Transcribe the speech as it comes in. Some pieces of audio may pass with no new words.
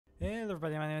Hey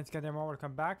everybody, my name is Kademo.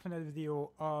 Welcome back to another video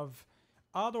of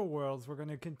Other Worlds. We're going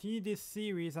to continue this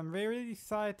series. I'm very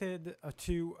excited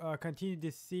to continue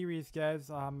this series,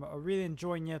 guys. I'm really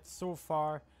enjoying it so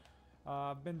far.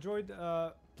 I've enjoyed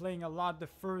playing a lot the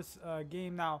first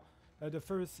game now, the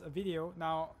first video.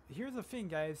 Now, here's the thing,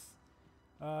 guys.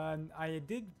 I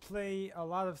did play a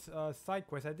lot of side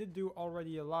quests. I did do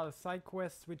already a lot of side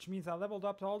quests, which means I leveled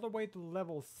up all the way to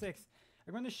level 6.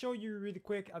 I'm going to show you really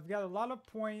quick. I've got a lot of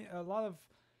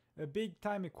big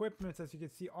time equipment. As you can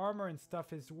see, armor and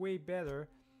stuff is way better.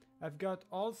 I've got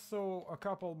also a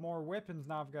couple more weapons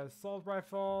now. I've got assault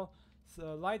rifle,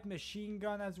 a light machine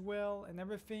gun as well, and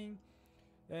everything.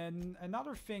 And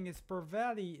another thing is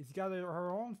Pervali has got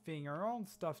her own thing, her own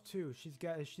stuff too.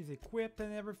 She's equipped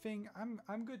and everything.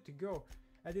 I'm good to go.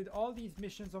 I did all these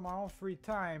missions on my own free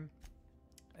time.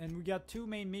 And we got two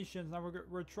main missions. Now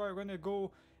we're gonna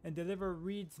go and deliver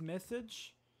Reed's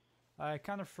message. I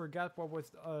kind of forgot what was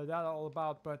that all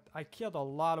about, but I killed a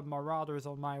lot of marauders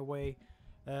on my way,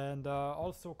 and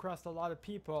also crossed a lot of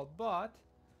people. But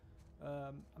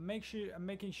I'm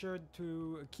making sure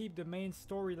to keep the main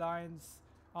storylines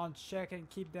on check and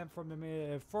keep them from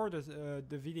the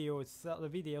the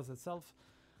videos itself.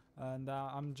 And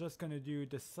I'm just gonna do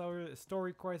the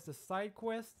story quest, the side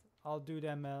quest. I'll do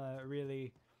them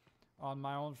really on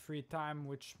my own free time,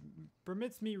 which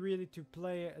permits me really to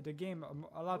play the game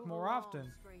a lot more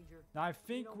often. Now I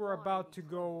think we're about to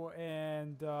go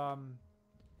and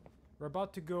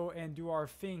do our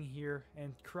thing here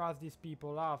and cross these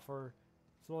people off or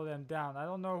slow them down. I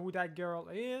don't know who that girl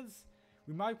is.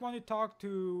 We might want to talk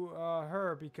to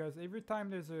her, because every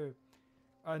time there's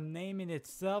a name in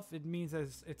itself, it means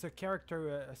it's a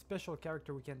character, a special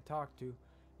character we can talk to,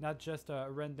 not just a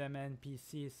random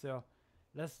NPC. So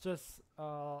let's just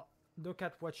look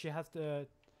at what she has to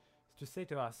say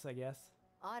to us, I guess.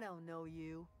 I don't know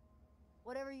you.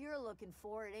 Whatever you're looking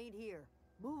for, it ain't here.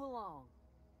 Move along.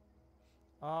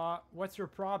 What's your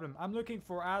problem? I'm looking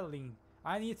for Adeline.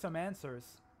 I need some answers.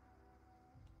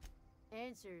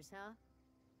 Answers, huh?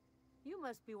 You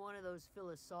must be one of those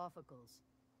philosophicals.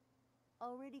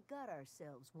 Already got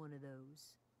ourselves one of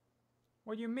those.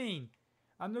 What do you mean?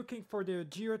 I'm looking for the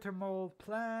geothermal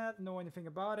plant. Know anything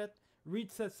about it?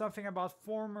 Reed said something about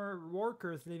former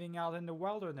workers living out in the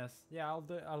wilderness. Yeah,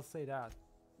 I'll say that.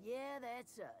 Yeah,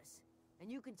 that's us.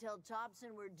 And you can tell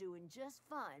Thompson we're doing just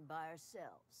fine by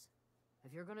ourselves.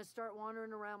 If you're gonna start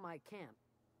wandering around my camp,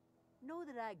 know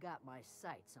that I got my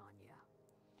sights on you.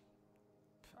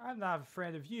 I'm not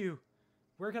afraid of you.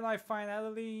 Where can I find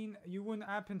Adeline? You wouldn't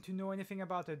happen to know anything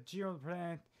about the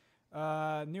geothermal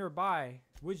plant nearby,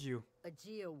 would you? A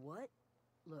geo what?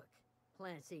 Look,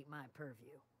 plants ain't my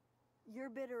purview. You're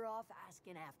better off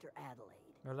asking after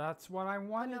Adelaide. Well, that's what I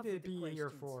wanted to be here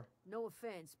questions. for. No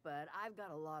offense, but I've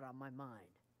got a lot on my mind.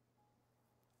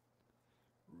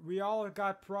 We all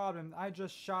got problems. I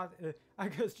just shot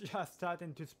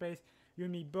into space. You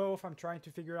and me both. I'm trying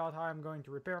to figure out how I'm going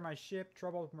to repair my ship.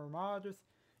 Trouble with marauders.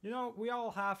 You know, we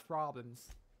all have problems.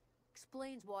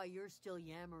 Explains why you're still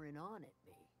yammering on at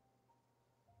me.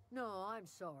 No, I'm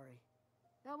sorry.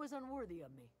 That was unworthy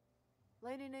of me.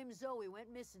 Lady named Zoe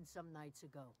went missing some nights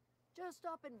ago. Just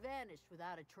up and vanished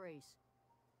without a trace.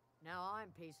 Now I'm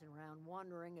pacing around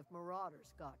wondering if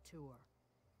marauders got to her.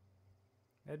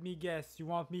 Let me guess, you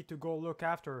want me to go look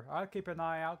after her. I'll keep an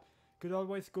eye out. Could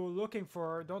always go looking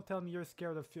for her. Don't tell me you're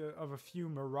scared of a few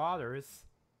marauders.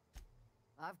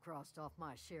 I've crossed off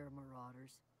my share of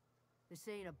marauders. This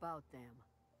ain't about them.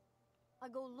 I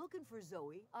go looking for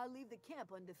Zoe, I leave the camp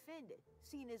undefended,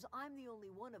 seeing as I'm the only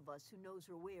one of us who knows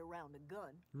her way around a gun.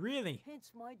 Really?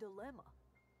 Hence my dilemma.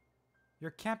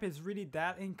 Your camp is really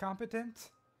that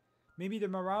incompetent? Maybe the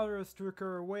marauders took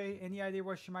her away. Any idea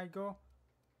where she might go?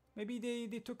 Maybe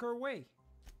they took her away.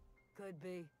 Could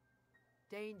be.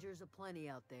 Dangers aplenty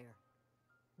out there.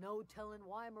 No telling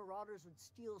why marauders would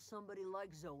steal somebody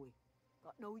like Zoe.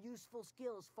 Got no useful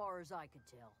skill as far as I can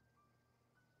tell.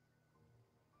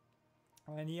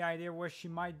 Any idea where she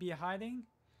might be hiding?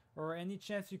 Or any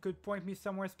chance you could point me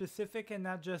somewhere specific and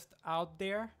not just out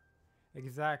there?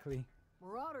 Exactly.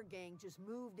 Marauder gang just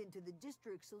moved into the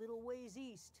districts a little ways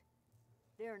east.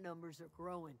 Their numbers are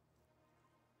growing.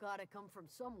 Gotta come from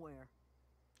somewhere.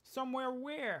 Somewhere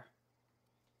where?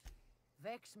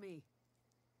 Vex me.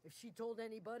 If she told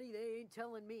anybody, they ain't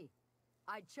telling me.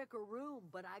 I'd check her room,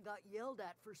 but I got yelled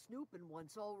at for snooping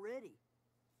once already.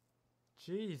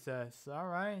 Jesus,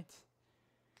 alright.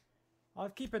 I'll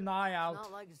keep an eye out. It's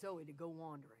not like Zoe to go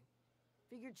wandering.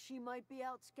 Figured she might be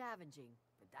out scavenging,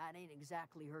 but that ain't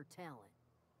exactly her talent.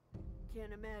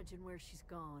 Can't imagine where she's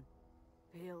gone.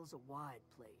 Vale's a wide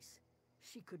place.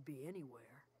 She could be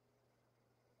anywhere.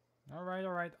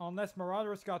 Alright. Unless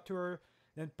Marauders got to her,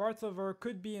 then parts of her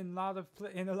could be in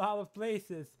a lot of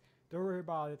places. Don't worry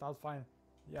about it. I'll find.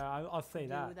 Yeah, I'll say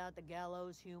that. Without the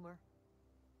gallows humor.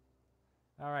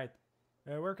 Alright.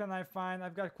 Where can I find?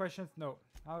 I've got questions. No,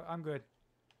 I'm good.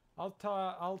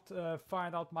 I'll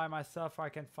find out by myself if I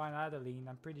can find Adeline.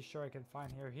 I'm pretty sure I can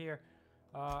find her here.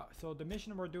 So the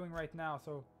mission we're doing right now.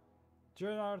 So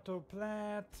Gelato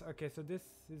plant. Okay, so this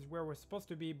is where we're supposed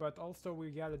to be, but also we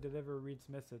gotta deliver Reed's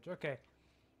message. Okay,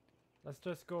 let's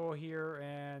just go here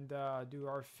and do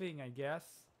our thing, I guess.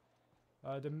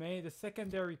 The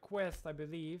secondary quest, I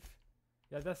believe.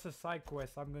 Yeah, that's a side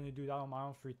quest. I'm gonna do that on my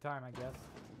own free time, I guess.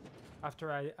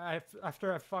 After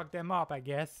I fuck them up, I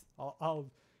guess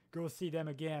I'll go see them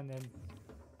again. And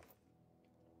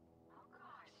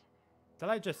did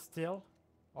I just steal?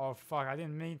 Oh fuck, I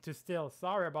didn't mean to steal.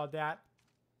 Sorry about that.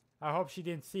 I hope she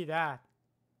didn't see that.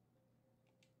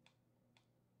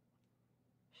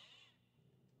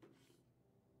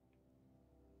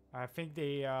 I think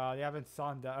they haven't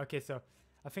seen that. Okay, so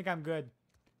I think I'm good.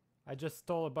 I just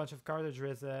stole a bunch of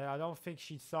cartridges. I don't think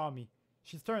she saw me.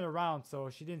 She's turned around, so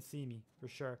she didn't see me for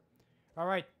sure. All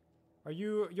right,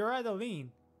 you're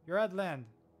Adeline. You're at land.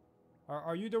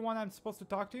 Are you the one I'm supposed to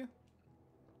talk to?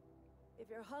 If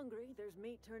you're hungry, there's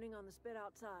meat turning on the spit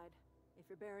outside. If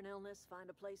you're bearing illness, find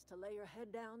a place to lay your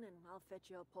head down and I'll fetch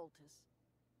you a poultice.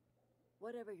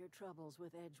 Whatever your troubles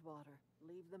with Edgewater,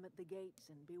 leave them at the gates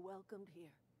and be welcomed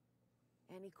here.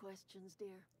 Any questions,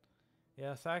 dear?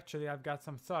 Yes, actually, I've got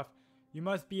some stuff. You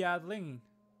must be Adeline.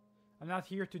 I'm not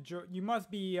here to you must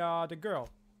be the girl.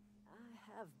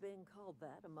 I have been called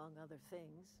that, among other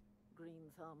things.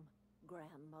 Green Thumb,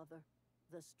 grandmother,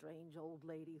 the strange old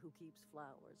lady who keeps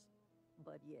flowers.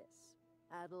 But yes,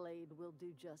 Adelaide will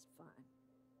do just fine.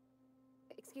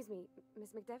 Excuse me,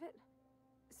 Miss McDevitt?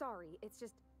 Sorry, it's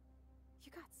just...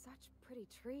 You got such pretty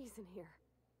trees in here.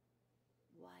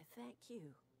 Why, thank you.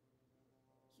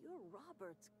 You're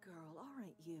Robert's girl,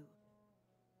 aren't you?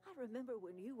 I remember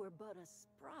when you were but a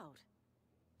sprout.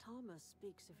 Thomas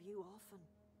speaks of you often.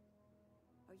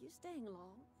 Are you staying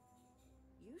long?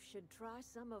 You should try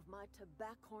some of my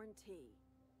tobaccorn tea.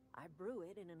 I brew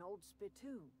it in an old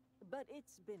spittoon, but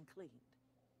it's been cleaned.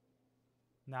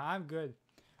 Nah, I'm good.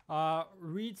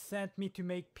 Reed sent me to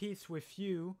make peace with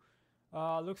you.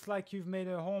 Looks like you've made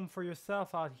a home for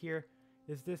yourself out here.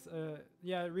 Is this,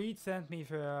 yeah, Reed sent me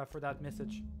for that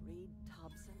message. Reed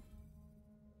Thompson?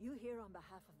 You here on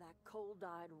behalf of that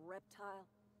cold-eyed reptile?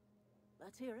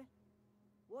 Let's hear it.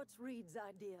 What's Reed's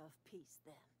idea of peace,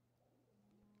 then?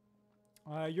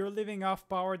 You're living off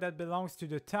power that belongs to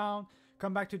the town.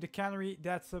 Come back to the cannery,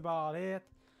 that's about it.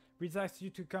 Reed asks you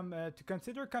to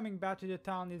consider coming back to the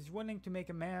town. Is willing to make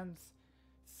amends.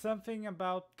 Something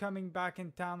about coming back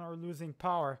in town or losing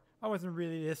power. I wasn't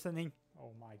really listening.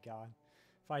 Oh my god.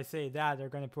 If I say that, they're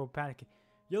gonna go panicking.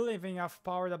 You're living off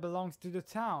power that belongs to the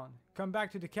town. Come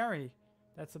back to the cannery.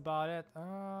 That's about it.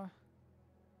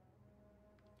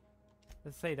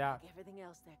 Let's say that. Like everything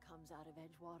else that comes out of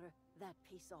Edgewater, that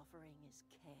peace offering is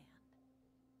canned.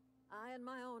 I and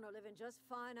my own are living just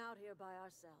fine out here by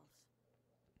ourselves.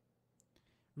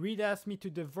 Reed asked me to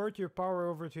divert your power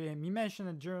over to him. He mentioned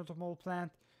a geothermal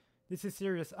plant. This is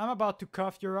serious. I'm about to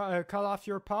cut off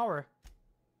your power.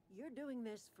 You're doing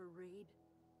this for Reed?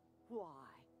 Why?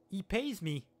 He pays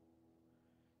me.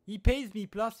 He pays me,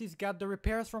 plus he's got the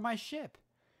repairs for my ship.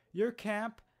 Your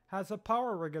camp has a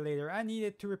power regulator. I need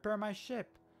it to repair my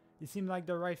ship. It seemed like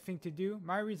the right thing to do.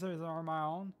 My reasons are my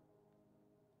own.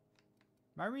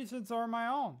 My reasons are my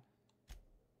own.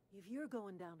 If you're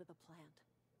going down to the plant,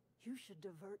 you should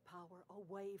divert power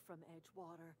away from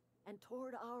Edgewater and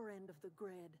toward our end of the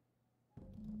grid.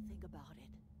 Think about it.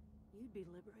 You'd be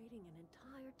liberating an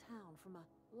entire town from a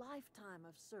lifetime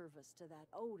of service to that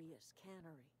odious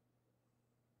cannery.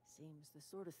 Seems the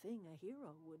sort of thing a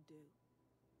hero would do.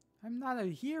 I'm not a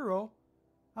hero.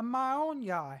 I'm my own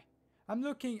guy.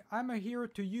 I'm a hero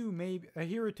to you,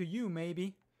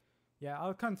 maybe. Yeah,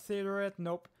 I'll consider it.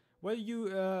 Nope. What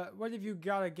have you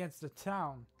got against the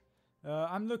town?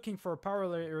 I'm looking for a power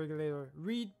regulator.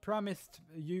 Reed promised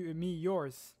me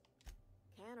yours.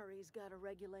 Cannery's got a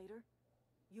regulator.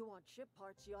 You want ship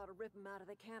parts, you ought to rip them out of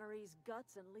the cannery's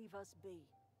guts and leave us be.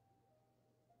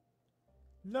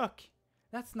 Look,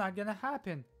 that's not gonna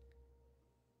happen.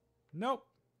 Nope,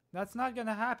 that's not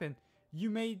gonna happen. You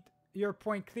made your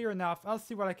point clear enough. I'll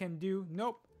see what I can do.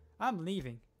 Nope, I'm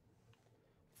leaving.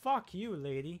 Fuck you,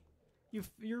 lady. You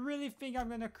really think I'm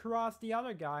gonna cross the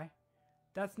other guy?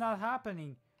 That's not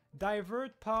happening.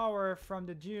 Divert power from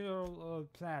the geo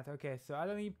plant. Okay, so I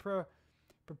don't need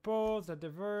propose a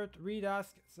divert. Reed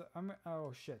ask. So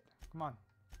oh shit! Come on.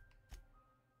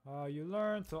 You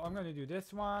learn, so I'm gonna do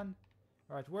this one.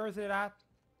 Alright, where is it at?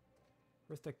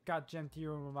 Where's the goddamn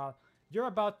theorem? You're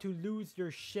about to lose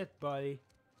your shit, buddy.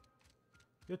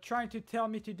 You're trying to tell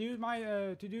me to do my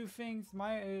to do things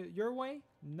your way?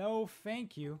 No,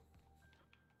 thank you.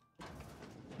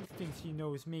 She thinks she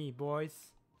knows me,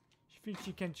 boys. She thinks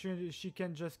she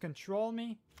can just control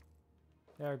me.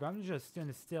 There we go. I'm just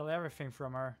gonna steal everything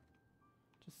from her.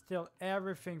 Just steal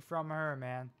everything from her,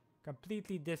 man.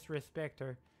 Completely disrespect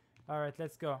her. Alright,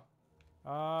 let's go.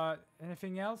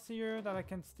 Anything else here that I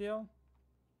can steal?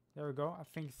 There we go. I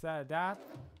think that.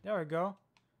 There we go.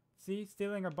 See,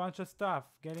 stealing a bunch of stuff.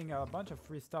 Getting a bunch of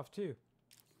free stuff too.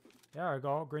 There we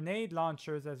go. Grenade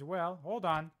launchers as well. Hold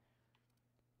on.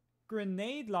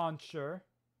 Grenade launcher?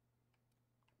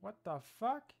 What the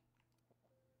fuck?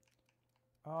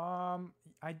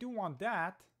 I do want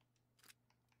that.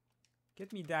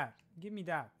 Get me that. Give me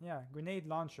that. Yeah, grenade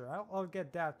launcher. I'll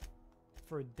get that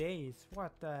for days.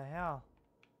 What the hell?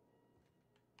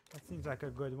 That seems like a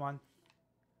good one.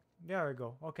 There we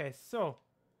go. Okay, so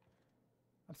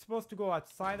I'm supposed to go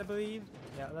outside, I believe.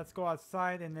 Yeah, let's go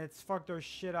outside and let's fuck their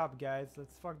shit up, guys.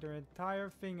 Let's fuck their entire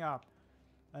thing up.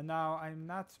 And now I'm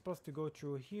not supposed to go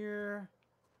through here.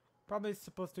 Probably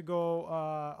supposed to go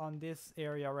on this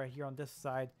area right here on this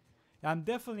side. I'm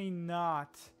definitely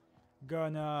not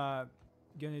gonna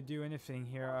do anything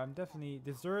here. I'm definitely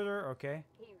deserter. Okay.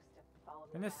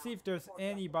 Gonna see if there's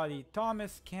anybody.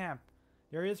 Thomas Camp.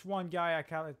 There is one guy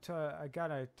I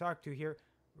gotta talk to here.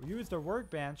 Use the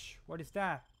workbench. What is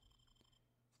that?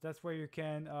 So that's where you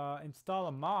can install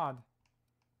a mod.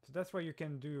 So that's where you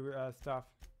can do stuff.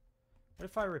 What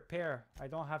if I repair? I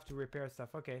don't have to repair stuff.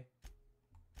 Okay.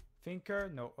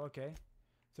 Thinker? No. Okay.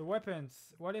 So weapons.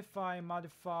 What if I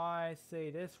modify, say,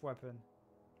 this weapon?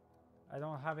 I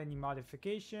don't have any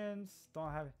modifications.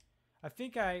 Don't have... I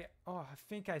think I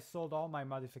sold all my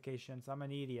modifications. I'm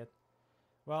an idiot.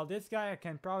 Well, this guy I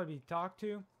can probably talk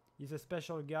to. He's a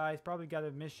special guy. He's probably got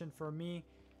a mission for me.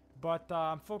 But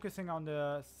I'm focusing on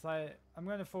the side. I'm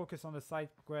going to focus on the side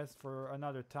quest for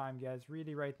another time, guys.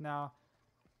 Really, right now,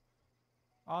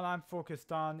 all I'm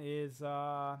focused on is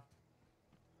the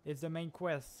main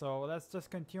quest. So let's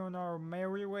just continue on our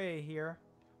merry way here.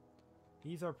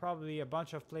 These are probably a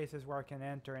bunch of places where I can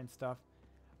enter and stuff.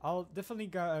 I'll definitely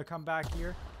come back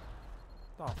here.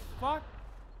 The fuck?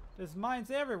 There's mines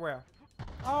everywhere.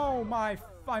 Oh my,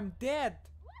 I'm dead.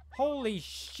 Holy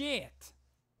shit.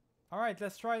 Alright,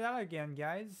 let's try that again,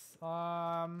 guys.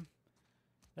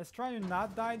 Let's try to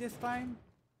not die this time.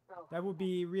 That would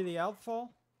be really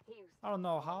helpful. I don't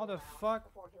know how the fuck.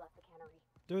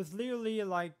 There's literally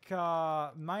like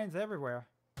mines everywhere.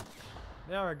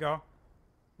 There we go.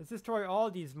 Let's destroy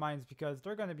all these mines because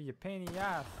they're gonna be a pain in the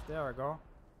ass. There we go.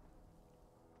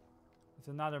 There's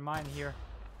another mine here.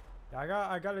 Yeah,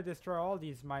 I gotta destroy all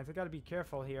these mines. I gotta be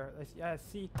careful here. I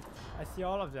see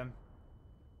all of them.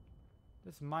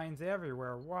 There's mines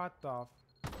everywhere. What the?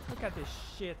 Look at this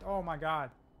shit. Oh my god.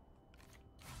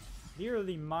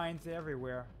 Literally mines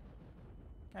everywhere.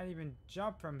 Can't even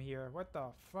jump from here. What the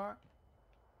fuck?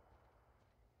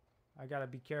 I gotta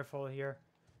be careful here.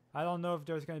 I don't know if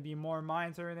there's gonna be more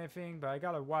mines or anything, but I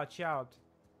gotta watch out.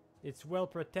 It's well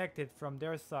protected from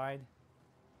their side.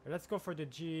 Let's go for the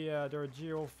their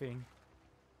geo thing.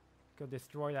 Go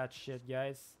destroy that shit,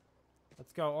 guys.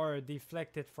 Let's go, or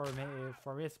deflect it for me,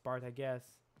 for his part, I guess.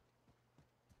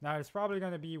 Now it's probably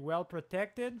gonna be well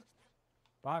protected,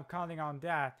 but I'm counting on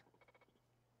that.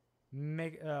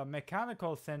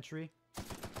 Mechanical sentry.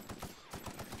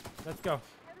 Let's go.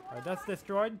 Alright, that's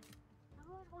destroyed.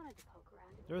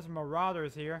 There's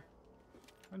marauders here.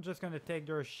 I'm just gonna take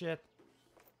their shit.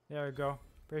 There we go.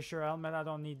 Pressure helmet, I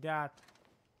don't need that.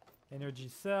 Energy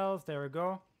cells, there we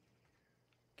go.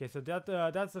 Okay, so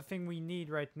that's the thing we need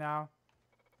right now.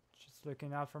 Just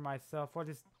looking out for myself. What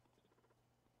is...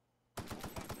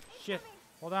 Shit,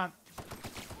 hold on.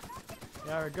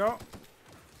 There we go.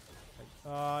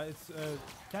 It's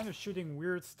kind of shooting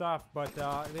weird stuff, but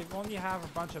they only have a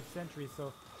bunch of sentries,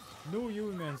 so no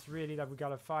humans really that we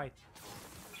gotta fight.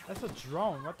 That's a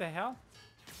drone, what the hell?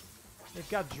 They've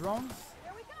got drones?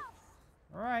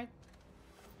 Alright.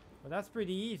 Well, that's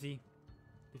pretty easy.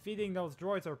 Defeating those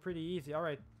droids are pretty easy.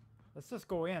 Alright, let's just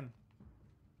go in.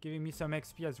 Giving me some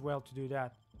XP as well to do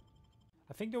that.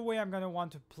 I think the way I'm gonna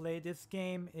want to play this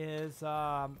game is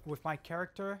with my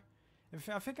character.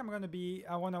 I think I'm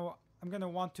gonna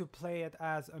want to play it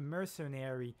as a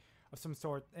mercenary of some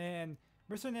sort. And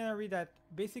mercenary that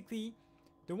basically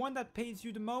the one that pays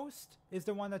you the most is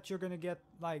the one that you're gonna get.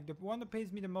 Like the one that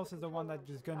pays me the most is the one that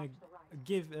is gonna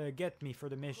get me for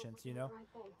the missions, you know.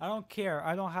 I don't care.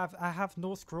 I have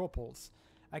no scruples.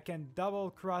 I can double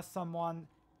cross someone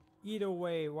either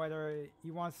way, whether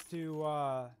he wants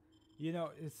to, you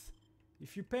know, it's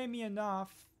if you pay me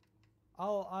enough,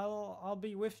 I'll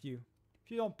be with you.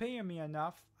 If you don't pay me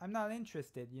enough, I'm not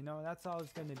interested. You know, that's how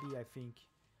it's gonna be. I think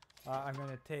I'm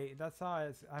gonna take. That's how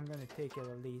I'm gonna take it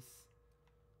at least.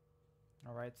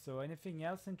 All right. So anything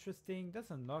else interesting?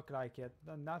 Doesn't look like it.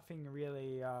 Nothing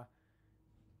really.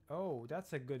 Oh,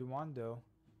 that's a good one though.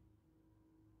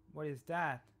 What is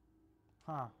that?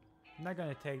 Huh. I'm not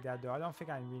gonna take that though. I don't think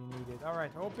I really need it.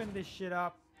 Alright, open this shit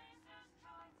up.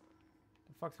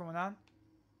 The fuck's going on?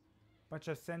 Bunch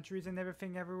of sentries and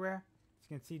everything everywhere. As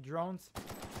you can see, drones.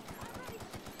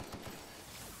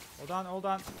 Hold on, hold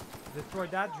on. Destroy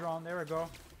that drone. There we go.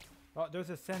 Oh, there's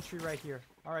a sentry right here.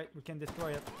 Alright, we can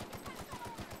destroy it.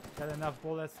 Got enough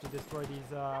bullets to destroy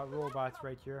these robots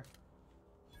right here.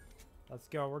 Let's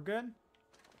go. We're good?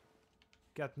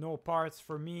 Got no parts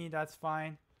for me. That's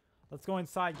fine. Let's go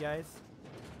inside, guys.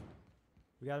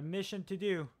 We got a mission to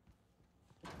do.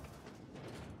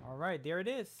 Alright, there it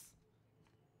is.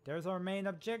 There's our main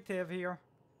objective here.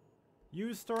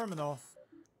 Use terminal.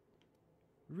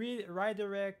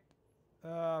 Redirect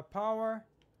power.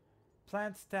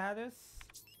 Plant status.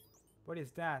 What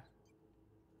is that?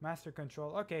 Master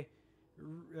control. Okay.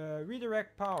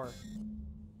 Redirect power.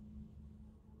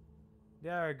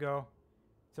 There we go.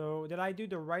 So, did I do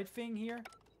the right thing here?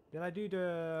 Did I do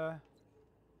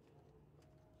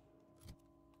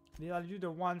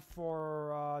the one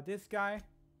for this guy?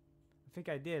 I think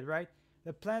I did, right?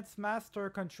 The plant's master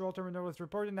control terminal was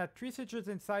reporting that 3 switches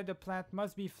inside the plant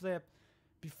must be flipped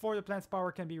before the plant's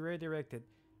power can be redirected.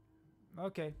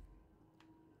 Okay.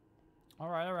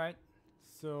 Alright, alright.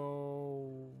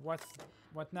 So what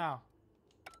now?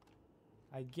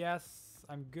 I guess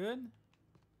I'm good.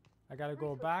 I gotta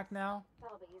go back now.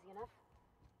 That'll be easy enough.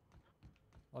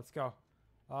 Let's go.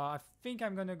 I think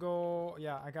I'm gonna go...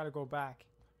 Yeah, I gotta go back.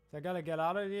 So I gotta get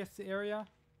out of this area.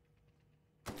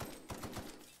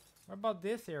 What about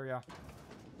this area?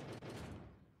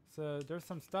 So there's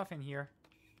some stuff in here.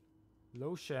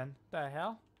 Lotion. The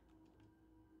hell?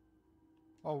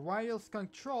 Oh, wireless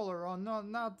controller. Oh, no,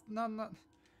 not.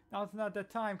 Now it's not the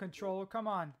time, controller. Come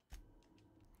on.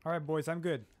 Alright, boys, I'm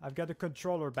good. I've got the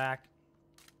controller back.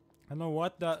 I don't know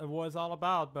what that was all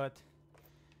about, but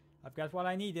I've got what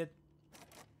I needed.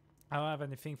 I don't have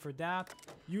anything for that.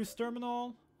 Use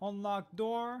terminal. Unlock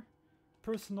door.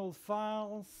 Personal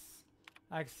files.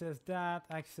 Access that.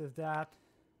 Access that.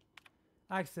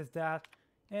 Access that.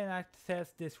 And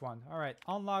access this one. Alright,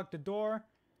 unlock the door.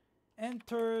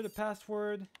 Enter the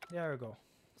password. There we go.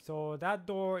 So that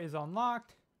door is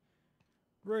unlocked.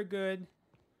 We're good.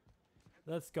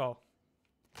 Let's go.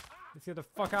 Let's get the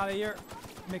fuck out of here.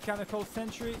 Mechanical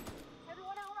sentry.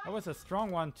 That was a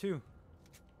strong one too.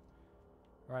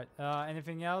 Alright,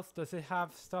 anything else? Does it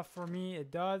have stuff for me?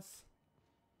 It does.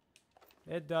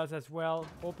 It does as well.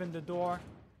 Open the door.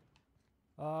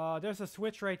 There's a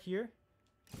switch right here.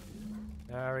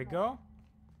 There we go.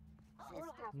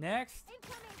 Next.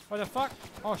 What the fuck?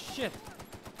 Oh shit.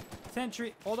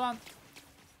 Sentry. Hold on.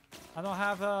 I don't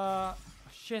have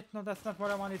shit. No, that's not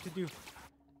what I wanted to do.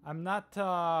 I'm not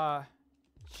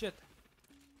shit.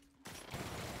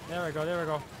 There we go, there we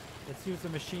go. Let's use the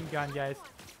machine gun, guys.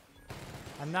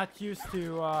 I'm not used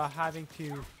to having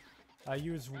to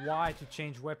use Y to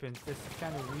change weapons. This is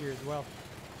kind of weird. Well,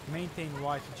 maintain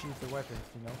Y to choose the weapons,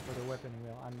 you know, for the weapon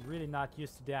wheel. I'm really not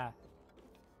used to that.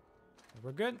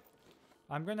 We're good.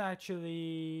 I'm gonna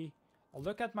actually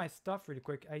look at my stuff really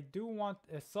quick. I do want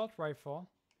an assault rifle.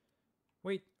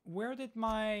 Wait, where did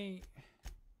my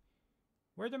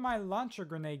launcher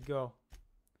grenade go?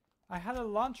 I had a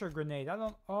launcher grenade. I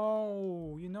don't...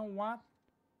 Oh, you know what?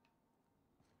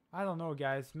 I don't know,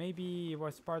 guys. Maybe it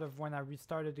was part of when I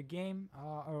restarted the game.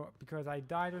 Or because I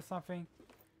died or something.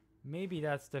 Maybe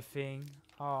that's the thing.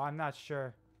 Oh, I'm not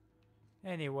sure.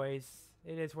 Anyways,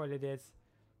 it is what it is.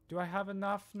 Do I have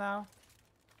enough now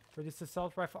for this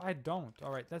assault rifle? I don't.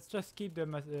 Alright, let's just keep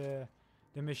the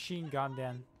machine gun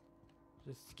then.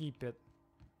 Just keep it.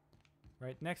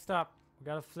 Right, next up. We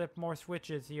gotta flip more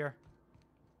switches here.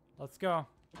 Let's go.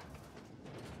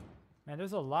 Man,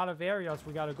 there's a lot of areas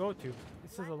we gotta go to.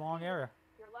 This is a long area.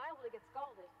 You're liable to get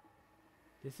scalded.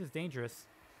 This is dangerous.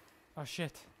 Oh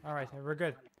shit. Alright, we're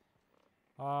good.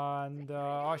 And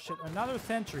oh shit, another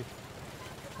sentry.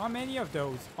 How many of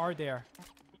those are there?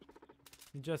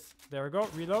 There we go,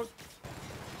 reload.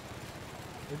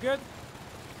 We're good.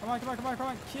 Come on, come on, come on, come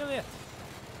on, kill it.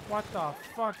 What the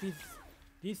fuck?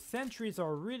 These sentries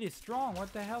are really strong.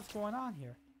 What the hell's going on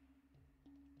here?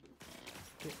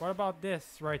 Okay, what about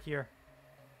this right here?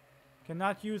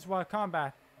 Cannot use while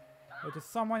combat. Wait, is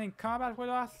someone in combat with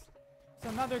us? It's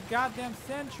another goddamn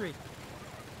sentry.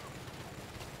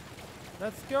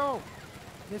 Let's go.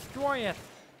 Destroy it.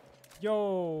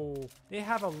 Yo, they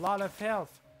have a lot of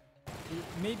health.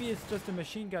 Maybe it's just a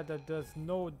machine gun that does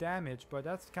no damage, but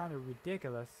that's kind of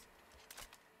ridiculous.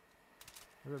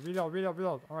 Reload, reload,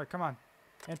 reload. Alright, come on.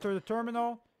 Enter the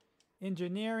terminal.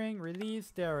 Engineering,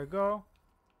 release. There we go.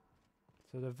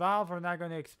 So the valves are not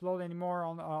going to explode anymore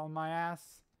on my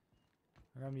ass.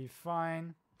 I'm going to be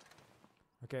fine.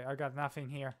 Okay, I got nothing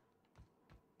here.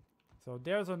 So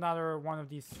there's another one of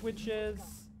these switches.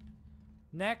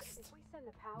 Next.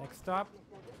 Next up.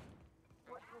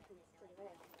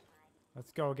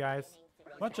 Let's go, guys.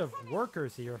 Bunch of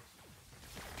workers here.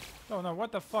 Don't know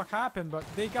what the fuck happened, but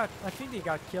they got, I think they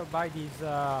got killed by these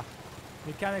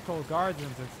mechanical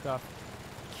guardians and stuff.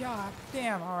 God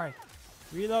damn, alright.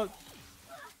 Reload.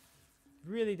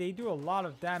 Really, they do a lot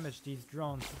of damage, these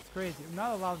drones. It's crazy.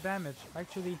 Not a lot of damage.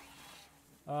 Actually,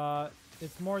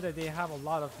 it's more that they have a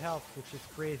lot of health, which is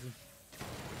crazy.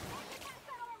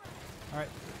 Alright.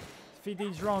 Feed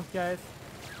these drones, guys.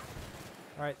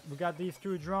 Alright, we got these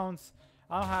 2 drones.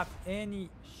 I don't have any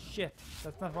shit.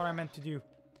 That's not what I meant to do.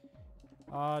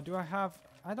 Do I have...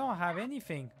 I don't have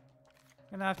anything.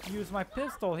 I'm gonna have to use my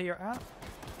pistol here.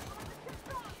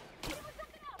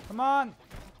 Come on!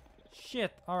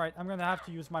 Shit. Alright, I'm gonna have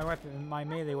to use my weapon, my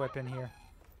melee weapon here.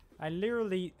 I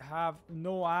literally have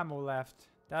no ammo left.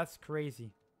 That's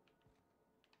crazy.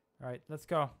 Alright, let's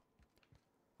go.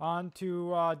 On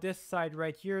to this side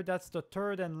right here. That's the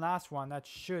third and last one. That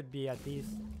should be at least.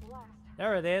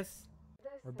 There it is.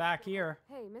 We're back here.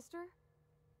 Hey, mister?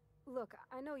 Look,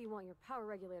 I know you want your power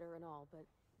regulator and all, but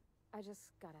I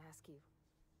just gotta ask you.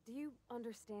 Do you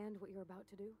understand what you're about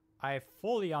to do? I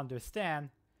fully understand.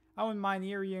 I wouldn't mind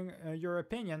hearing your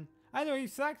opinion. I know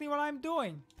exactly what I'm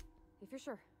doing. If you're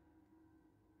sure.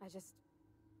 I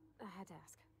had to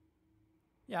ask.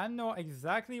 Yeah, I know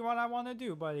exactly what I want to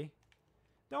do, buddy.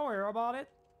 Don't worry about it.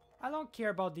 I don't care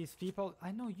about these people.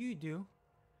 I know you do.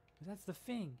 But that's the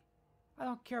thing. I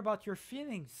don't care about your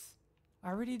feelings.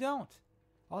 I really don't.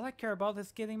 All I care about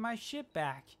is getting my ship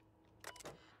back.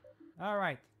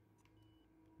 Alright.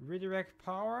 Redirect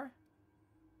power.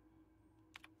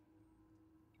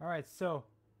 Alright, so.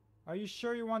 Are you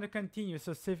sure you want to continue?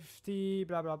 So safety,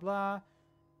 blah blah blah.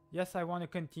 Yes, I want to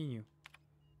continue.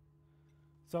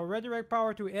 So redirect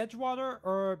power to Edgewater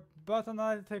or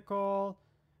botanical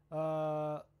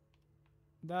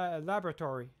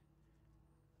laboratory.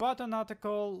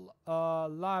 Botanical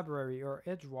library or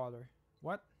Edgewater.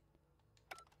 What?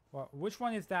 Well, which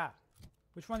one is that?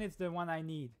 Which one is the one I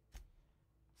need?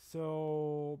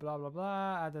 So blah blah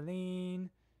blah. Adeline.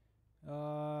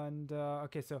 And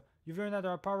okay, so you've learned that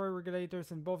there are power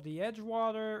regulators in both the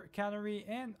Edgewater cannery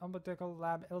and botanical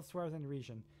lab elsewhere in the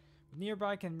region.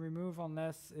 Nearby can remove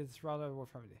unless it's rather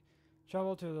friendly.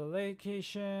 Travel to the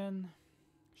location.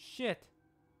 Shit.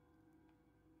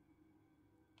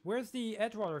 Where's the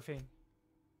Edgewater thing?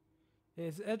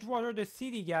 Is Edgewater the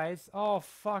city, guys? Oh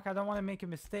fuck, I don't want to make a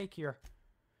mistake here.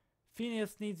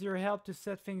 Phineas needs your help to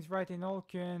set things right in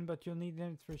Olkin, but you'll need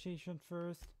information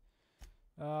first.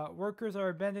 Workers are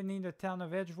abandoning the town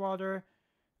of Edgewater.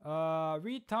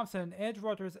 Reed Thompson,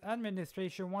 Edgewater's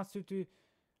administration wants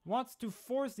to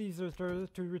force these visitors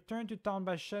to return to town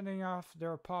by shutting off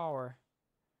their power.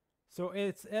 So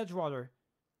it's Edgewater.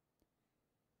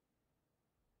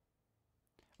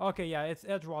 Okay, yeah, it's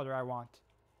Edgewater I want.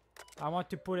 I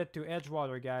want to put it to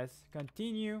Edgewater, guys.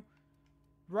 Continue.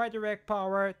 Redirect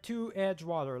power to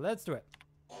Edgewater. Let's do it.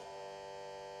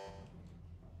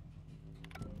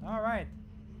 Alright.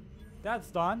 That's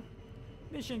done.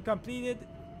 Mission completed.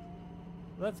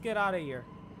 Let's get out of here.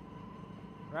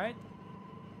 Right?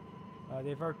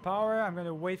 Divert power. I'm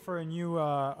gonna wait for a new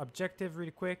objective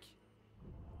really quick.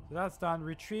 So that's done.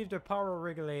 Retrieve the power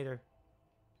regulator.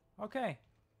 Okay.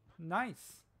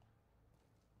 Nice.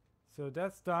 So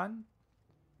that's done.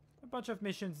 A bunch of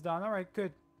missions done. Alright,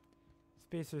 good.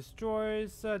 Spacer's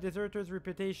choice. Deserter's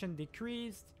reputation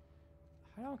decreased.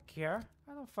 I don't care.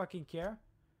 I don't fucking care.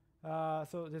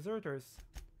 So deserters.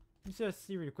 Let me just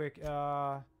see real quick.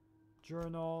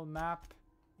 Journal, map,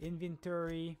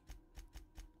 inventory,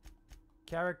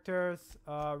 characters,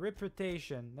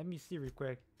 reputation. Let me see real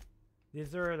quick.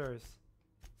 Deserters,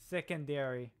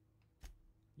 secondary.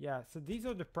 Yeah, so these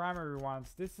are the primary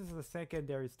ones. This is the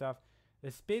secondary stuff.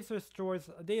 The Spacer's choice,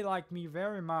 they like me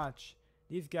very much.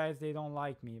 These guys, they don't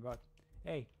like me, but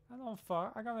hey, I don't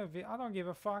give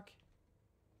a fuck.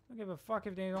 I don't give a fuck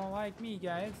if they don't like me,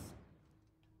 guys.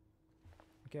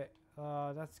 Okay,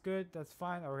 that's good. That's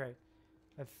fine. Okay.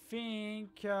 I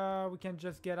think we can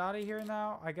just get out of here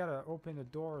now. I gotta open the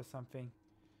door or something.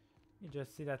 You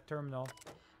just see that terminal.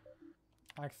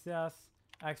 Access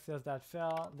that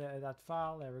file. That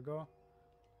file. There we go.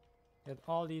 Get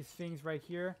all these things right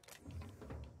here.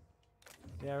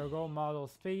 There we go. Model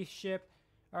spaceship.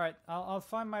 All right, I'll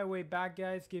find my way back,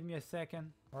 guys. Give me a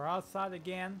second. We're outside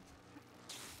again.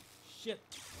 Shit,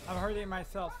 I'm hurting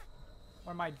myself.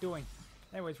 What am I doing?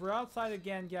 Anyways, we're outside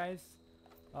again, guys.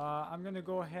 I'm gonna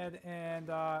go ahead and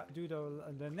do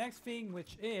the next thing,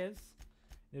 which is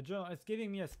the journal. It's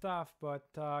giving me a stuff, but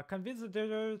convince the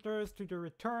deserters to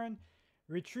return,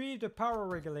 retrieve the power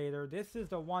regulator. This is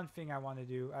the one thing I want to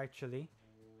do, actually.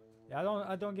 Yeah,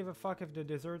 I don't give a fuck if the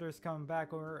deserters come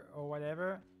back or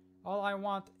whatever. All I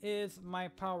want is my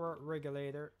power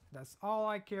regulator. That's all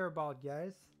I care about,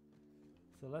 guys.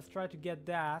 So let's try to get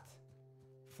that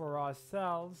for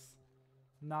ourselves.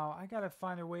 Now I gotta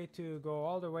find a way to go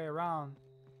all the way around,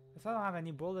 because I don't have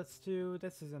any bullets too.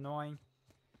 This is annoying.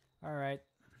 Alright,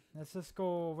 let's just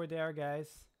go over there,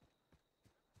 guys.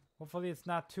 Hopefully it's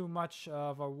not too much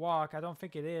of a walk. I don't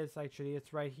think it is, actually.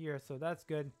 It's right here, so that's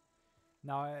good.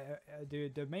 Now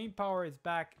the main power is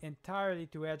back entirely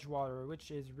to Edgewater,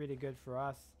 which is really good for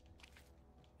us.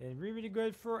 And really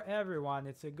good for everyone.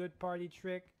 It's a good party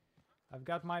trick. I've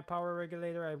got my power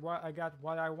regulator. I got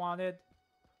what I wanted.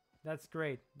 That's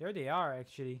great. There they are,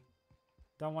 actually.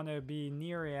 Don't want to be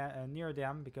near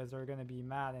them because they're gonna be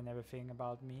mad and everything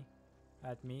about me,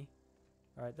 at me.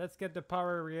 All right, let's get the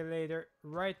power regulator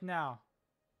right now.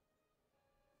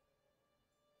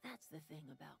 That's the thing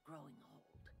about growing old.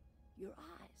 Your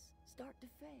eyes start to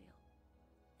fail.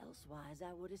 Elsewise,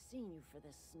 I would have seen you for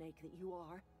the snake that you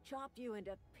are, chopped you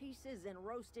into pieces and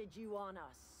roasted you on a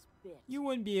spit. You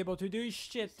wouldn't be able to do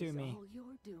shit to me. This is all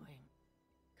you're doing.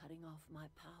 Cutting off my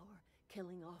power,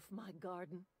 killing off my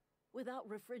garden. Without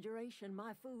refrigeration,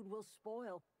 my food will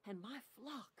spoil, and my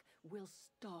flock will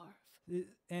starve.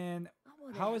 And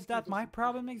how is that my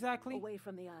problem exactly? Away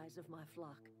from the eyes of my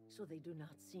flock, so they do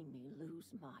not see me lose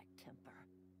my temper.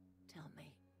 Tell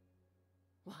me,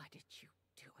 why did you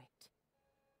do it?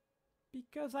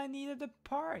 Because I needed the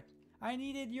part. I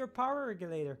needed your power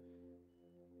regulator.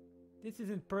 This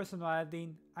isn't personal,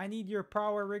 Adeline. I need your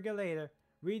power regulator.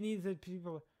 We need the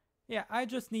people. Yeah, I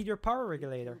just need your power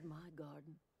regulator. You killed my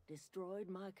garden, destroyed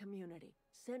my community,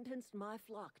 sentenced my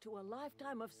flock to a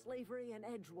lifetime of slavery in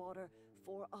Edgewater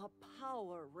for a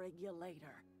power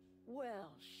regulator.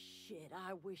 Well, shit,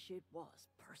 I wish it was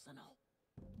personal.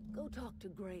 Go talk to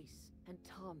Grace and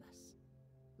Thomas.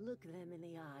 Look them in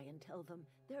the eye and tell them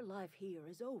their life here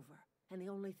is over, and the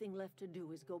only thing left to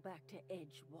do is go back to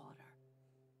Edgewater.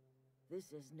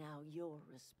 This is now your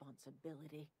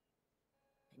responsibility.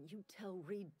 And you tell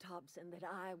Reed Thompson that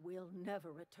I will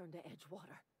never return to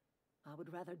Edgewater. I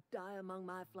would rather die among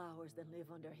my flowers than live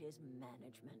under his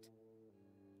management.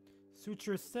 Suit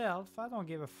yourself. I don't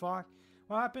give a fuck.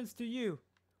 What happens to you?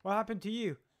 What happened to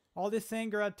you? All this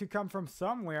anger had to come from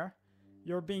somewhere.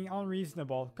 You're being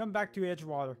unreasonable. Come back to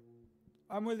Edgewater.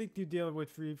 I'm willing to deal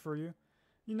with Reed for you.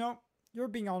 You know, you're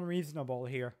being unreasonable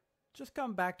here. Just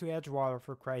come back to Edgewater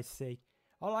for Christ's sake.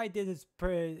 All I did is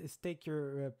take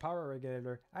your power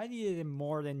regulator. I needed it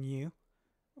more than you.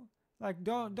 Like,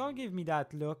 don't give me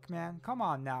that look, man. Come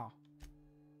on now.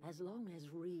 As long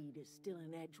as Reed is still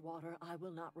in Edgewater, I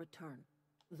will not return.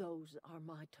 Those are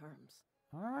my terms.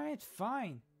 Alright,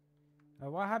 fine.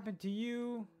 What happened to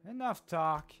you? Enough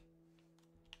talk.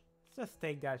 Let's just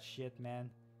take that shit,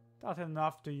 man. That's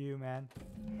enough to you, man.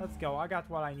 Let's go. I got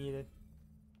what I needed.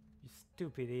 You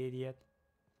stupid idiot.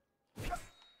 Here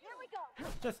we go.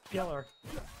 Just kill her.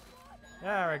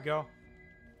 There we go.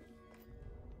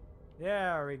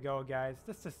 There we go, guys.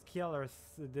 Let's just kill her,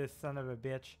 this son of a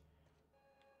bitch.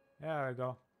 There we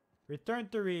go. Return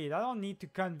to Reed. I don't need to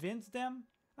convince them.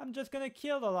 I'm just gonna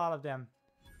kill a lot of them.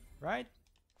 Right?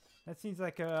 That seems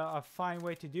like a fine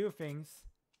way to do things.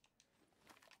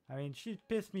 I mean, she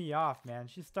pissed me off, man.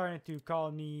 She's starting to call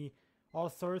me all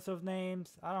sorts of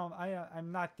names.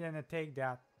 I'm not gonna take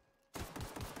that.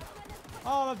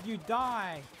 All of you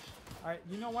die! Alright,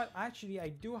 you know what? Actually, I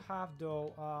do have,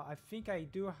 though, I think I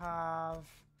do have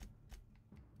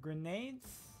grenades.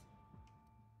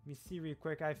 Let me see real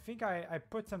quick. I think I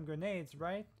put some grenades,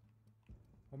 right?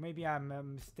 Or maybe I'm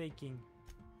mistaking.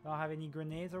 I don't have any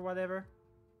grenades or whatever.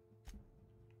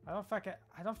 I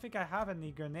don't think I have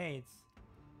any grenades.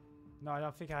 No, I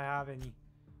don't think I have any.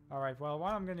 Alright, well,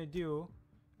 what I'm gonna do...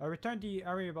 return to the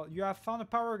area. You have found a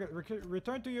power...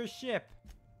 return to your ship.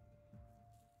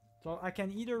 So I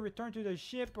can either return to the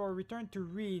ship or return to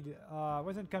Reed. I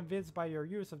wasn't convinced by your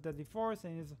use of deadly force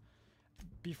and his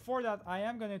before that, I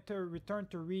am gonna return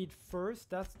to Reed first.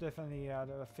 That's definitely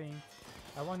the thing.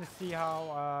 I want to see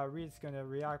how Reed's gonna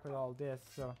react with all this.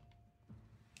 So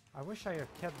I wish I had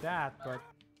kept that, but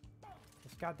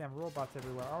there's goddamn robots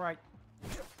everywhere. All right,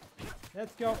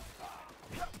 let's go.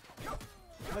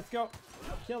 Let's go.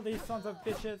 Kill these sons of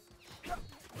bitches.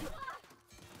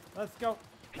 Let's go.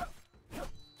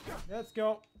 Let's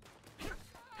go.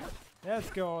 Let's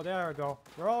go. There we go.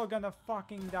 We're all gonna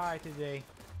fucking die today.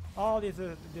 All these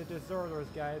are the deserters,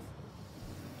 guys.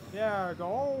 There we go.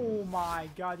 Oh my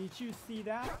god, did you see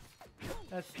that?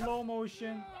 That slow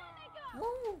motion.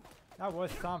 Woo! That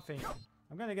was something.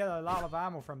 I'm gonna get a lot of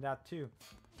ammo from that too.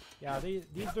 Yeah, these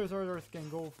deserters can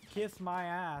go kiss my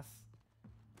ass.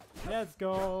 Let's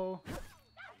go.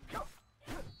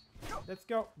 Let's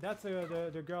go. That's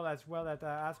the girl as well that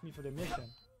asked me for the mission.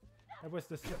 It was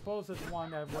the supposed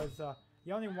one that was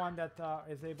the only one that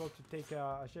is able to take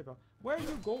a ship. Where are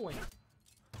you going?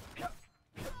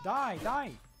 Die,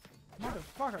 die!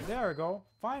 Motherfucker, there we go.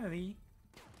 Finally.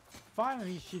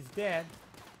 Finally, she's dead.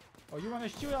 Oh, you wanna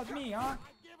shoot at me, huh? I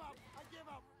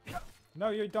give up. No,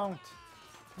 you don't.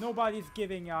 Nobody's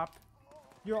giving up.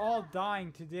 You're all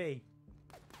dying today.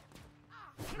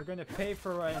 You're gonna pay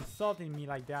for insulting me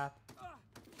like that.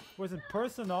 It wasn't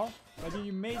personal, but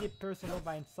you made it personal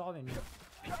by insulting me.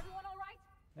 Everyone all right?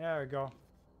 There we go.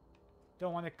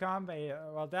 Don't want to come?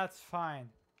 Well, that's fine.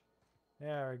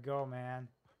 There we go, man.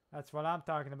 That's what I'm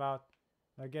talking about.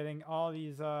 Getting all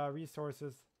these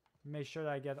resources. Make sure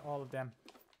that I get all of them.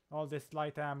 All this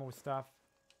light ammo stuff.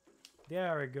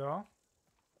 There we go.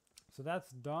 So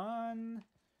that's done.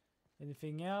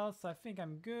 Anything else? I think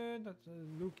I'm good. Let's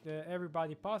look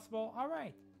everybody possible.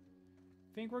 Alright.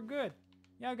 Think we're good.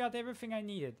 Yeah, I got everything I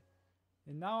needed.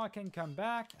 And now I can come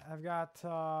back. I've got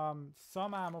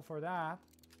some ammo for that.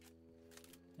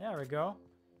 There we go.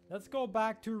 Let's go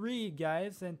back to Reed,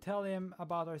 guys, and tell him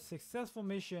about our successful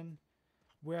mission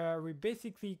where we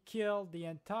basically killed the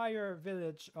entire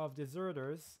village of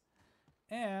deserters.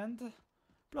 And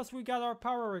plus we got our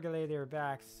power regulator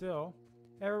back, so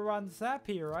everyone's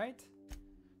happy, right?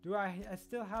 Do I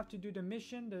still have to do the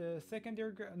mission, the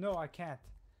secondary? No, I can't.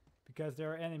 Because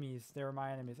they're enemies. They're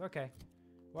my enemies. Okay.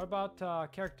 What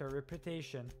about character?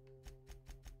 Reputation.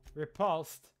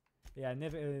 Repulsed. Yeah,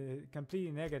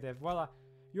 completely negative. Well,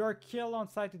 you are killed on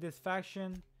sight to this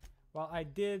faction. Well, I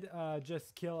did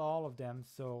just kill all of them,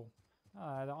 so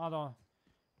I don't.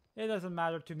 It doesn't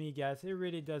matter to me, guys. It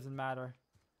really doesn't matter.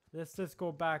 Let's just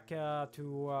go back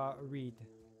to Reed.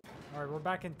 All right, we're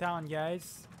back in town,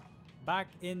 guys. Back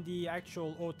in the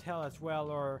actual hotel as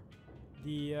well, or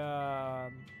the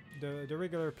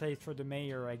regular place for the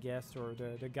mayor, I guess, or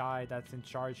the guy that's in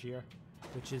charge here,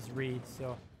 which is Reed.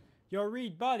 So, yo,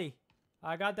 Reed, buddy,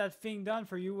 I got that thing done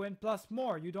for you, and plus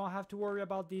more. You don't have to worry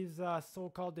about these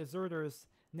so-called deserters.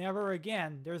 Never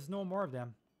again. There's no more of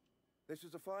them. This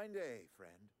is a fine day,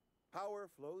 friend. Power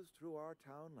flows through our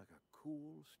town like a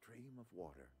cool stream of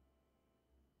water.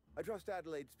 I trust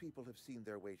Adelaide's people have seen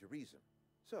their way to reason.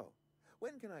 So,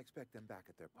 when can I expect them back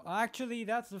at their post? Actually,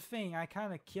 that's the thing. I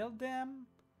kind of killed them.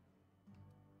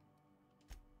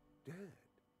 Dead?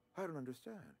 I don't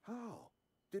understand. How?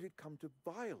 Did it come to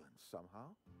violence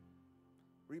somehow?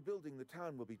 Rebuilding the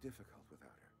town will be difficult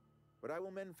without her, but I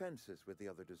will mend fences with the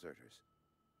other deserters.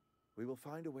 We will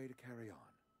find a way to carry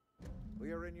on.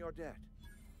 We are in your debt.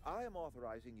 I am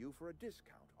authorizing you for a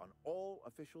discount on all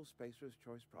official Spacer's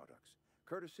Choice products,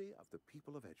 courtesy of the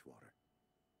people of Edgewater.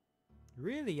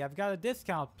 Really? I've got a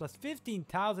discount plus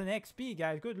 15,000 XP,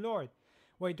 guys. Good lord.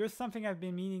 Wait, there's something I've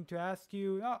been meaning to ask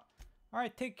you. Oh,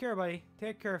 alright, take care, buddy.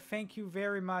 Take care. Thank you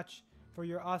very much for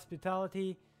your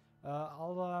hospitality.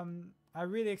 I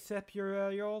really accept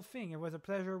your whole thing. It was a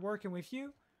pleasure working with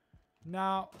you.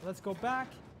 Now, let's go back.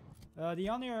 The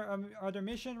only other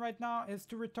mission right now is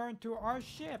to return to our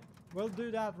ship. We'll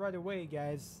do that right away,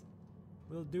 guys.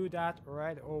 We'll do that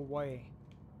right away.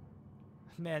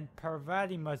 Man,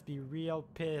 Parvati must be real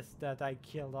pissed that I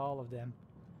killed all of them.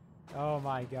 Oh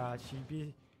my god,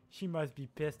 she must be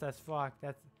pissed as fuck.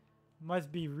 That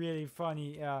must be really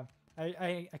funny.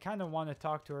 I kind of want to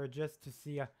talk to her just to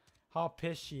see how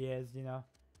pissed she is, you know.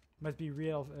 Must be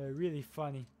really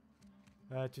funny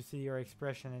to see her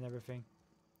expression and everything.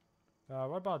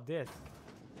 What about this?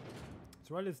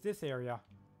 So what is this area?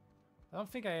 I don't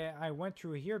think I went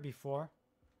through here before.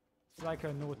 It's like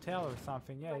a hotel or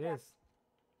something. Yeah, it is.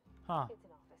 Huh. It's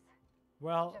an office.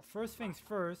 Well, first things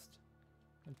first.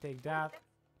 And take that.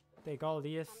 Take all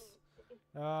this.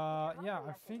 Yeah,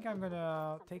 I think I'm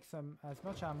gonna take as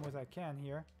much ammo as I can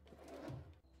here.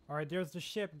 Alright, there's the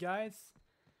ship, guys.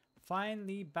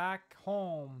 Finally back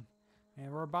home.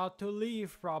 And we're about to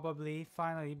leave probably,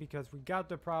 finally, because we got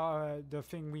the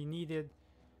thing we needed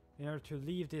in order to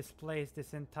leave this place,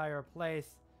 this entire place.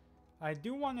 I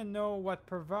do want to know what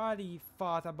Parvati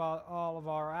thought about all of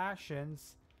our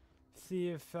actions. See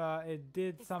if it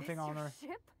did something on her.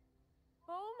 Ship?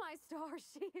 Oh my stars,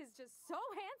 she is just so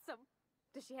handsome.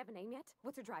 Does she have a name yet?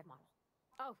 What's her drive model?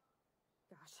 Oh,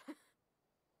 gosh.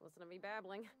 Listen to me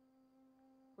babbling.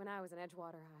 When I was in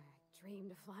Edgewater, I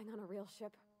dreamed of flying on a real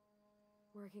ship,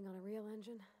 working on a real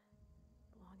engine,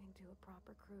 belonging to a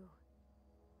proper crew.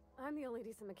 I'm the only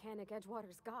decent mechanic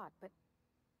Edgewater's got, but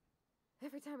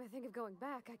every time I think of going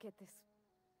back, I get this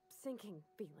sinking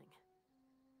feeling.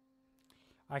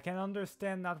 I can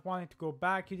understand not wanting to go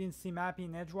back. You didn't seem happy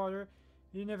in Edgewater.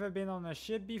 You never been on a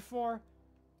ship before?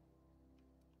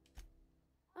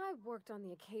 I worked on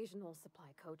the occasional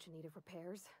supply coach in need of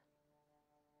repairs.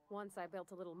 Once I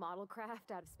built a little model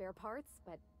craft out of spare parts,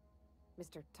 but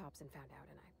Mr. Thompson found out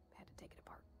and I had to take it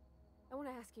apart. I want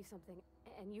to ask you something,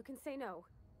 and you can say no,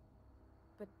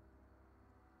 but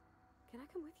can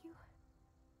I come with you?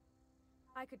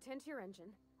 I could tend to your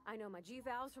engine. I know my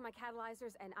G-valves for my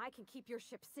catalyzers, and I can keep your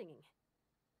ship singing.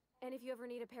 And if you ever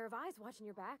need a pair of eyes watching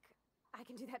your back, I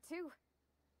can do that too.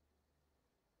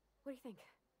 What do you think?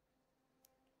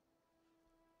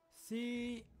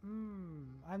 See,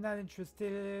 I'm not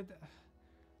interested.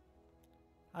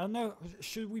 I don't know,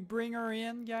 should we bring her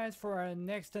in, guys, for our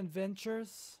next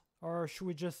adventures? Or should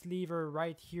we just leave her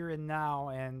right here and now?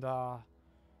 And,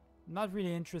 not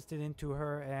really interested into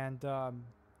her, and,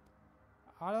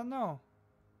 I don't know.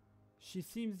 She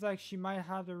seems like she might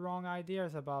have the wrong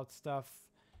ideas about stuff.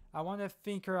 I want to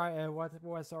think her what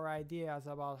was our ideas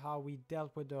about how we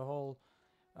dealt with the whole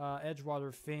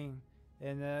Edgewater thing.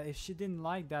 And if she didn't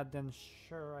like that, then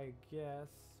sure, I guess.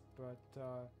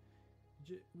 But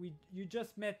you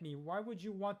just met me. Why would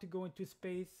you want to go into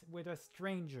space with a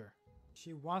stranger?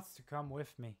 She wants to come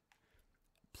with me.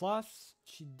 Plus,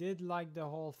 she did like the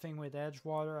whole thing with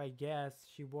Edgewater, I guess.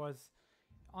 She was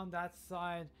on that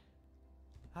side.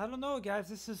 I don't know, guys.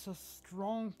 This is a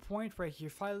strong point right here.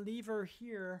 If I leave her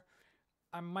here,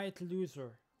 I might lose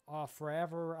her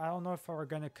forever. I don't know if we're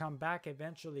gonna come back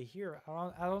eventually here.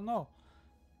 I don't know.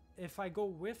 If I go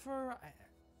with her,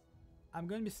 I'm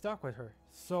gonna be stuck with her.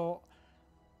 So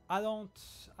I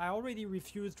already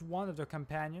refused one of the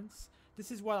companions.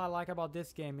 This is what I like about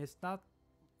this game. It's not,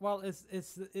 well,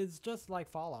 it's just like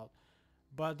Fallout,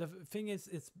 but the thing is,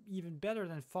 it's even better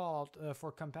than Fallout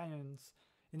for companions,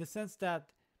 in the sense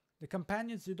that the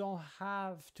companions, you don't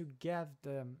have to get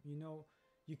them. You know,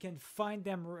 you can find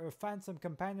them, find some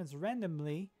companions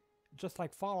randomly, just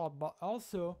like Fallout. But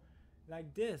also,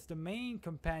 like this, the main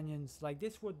companions, like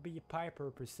this would be Piper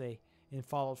per se in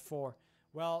Fallout 4.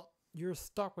 Well, you're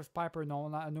stuck with Piper no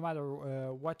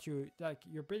matter what you like.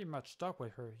 You're pretty much stuck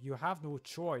with her. You have no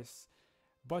choice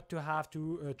but to have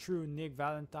to through Nick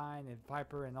Valentine and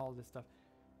Piper and all this stuff.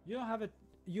 You don't have a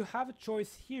you have a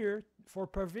choice here for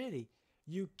Parvati.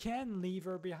 You can leave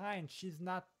her behind. She's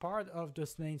not part of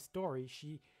this main story.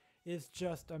 She is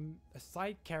just a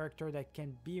side character that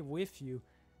can be with you,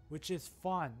 which is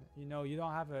fun. You know, you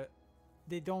don't have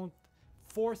they don't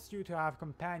force you to have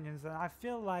companions, and I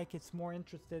feel like it's more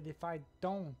interested if I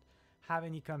don't have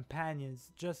any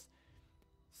companions, just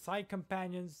side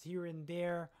companions here and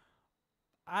there.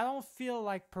 I don't feel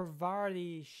like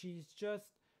Parvati. She's just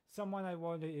someone I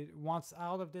wants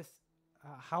out of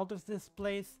this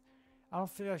place. I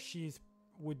don't feel like she's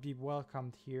would be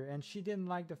welcomed here, and she didn't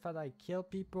like the fact I kill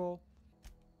people.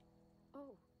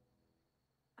 Oh,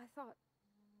 I thought...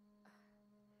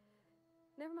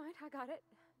 Never mind, I got it.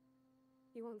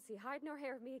 You won't see hide nor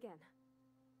hair of me again.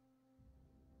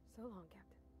 So long,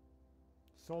 Captain.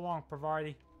 So long,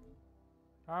 Parvati.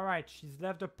 Alright, she's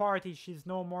left the party. She's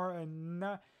no more,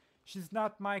 she's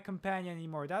not my companion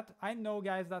anymore. That, I know,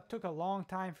 guys, that took a long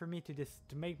time for me to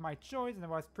make my choice, and it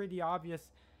was pretty obvious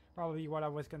probably what I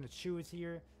was gonna choose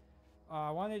here.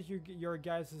 I wanted your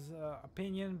guys'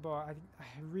 opinion, but I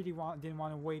really didn't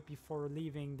want to wait before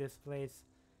leaving this place.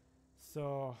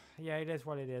 So yeah, it is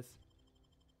what it is.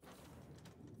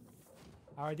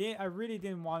 I really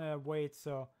didn't want to wait.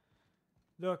 So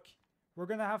look, we're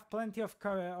gonna have plenty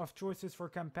of choices for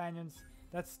companions.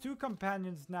 That's 2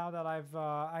 companions now that I've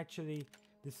actually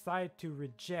decided to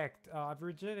reject. I've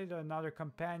rejected another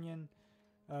companion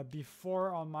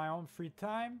before on my own free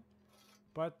time,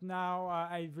 but now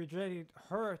I rejected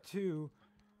her too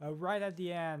right at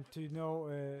the end to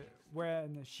know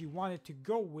when she wanted to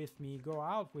go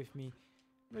out with me.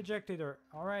 Rejected her.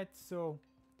 Alright, so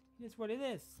it's what it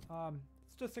is.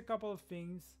 It's just a couple of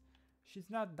things. She's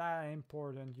not that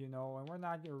important, you know, and we're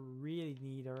not gonna really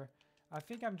need her. I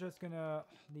think I'm just gonna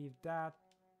leave that.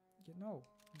 No,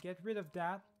 get rid of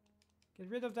that. Get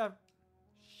rid of that.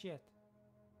 Shit.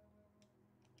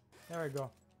 There we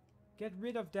go. Get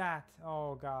rid of that.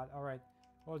 Oh god. All right.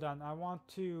 Hold on. I want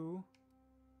to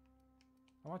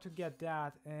get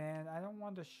that, and I don't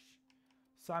want to.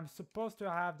 So I'm supposed to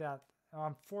have that.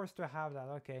 I'm forced to have that.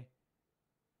 Okay.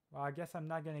 Well, I guess I'm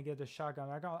not gonna get the shotgun.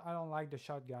 I don't like the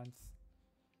shotguns.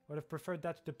 Would have preferred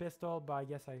that to the pistol, but I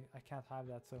guess I can't have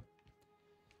that. So.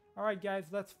 All right, guys.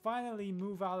 Let's finally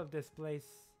move out of this place.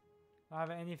 I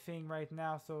don't have anything right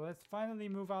now, so let's finally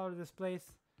move out of this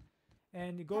place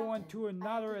and go on to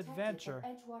another adventure.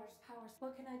 Edgewater's powers.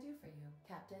 What can I do for you,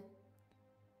 Captain?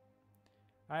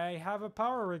 I have a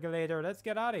power regulator. Let's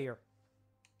get out of here.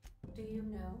 Do you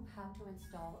know how to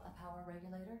install a power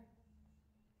regulator?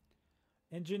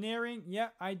 Engineering? Yeah,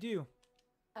 I do.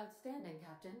 Outstanding,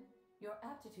 Captain. Your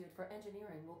aptitude for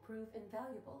engineering will prove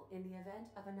invaluable in the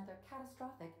event of another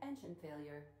catastrophic engine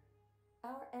failure.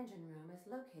 Our engine room is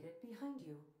located behind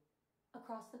you,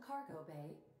 across the cargo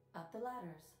bay, up the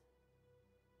ladders.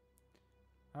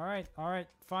 All right,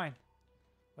 fine.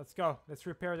 Let's go. Let's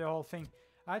repair the whole thing.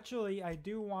 Actually, I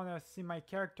do want to see my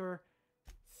character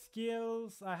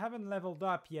skills. I haven't leveled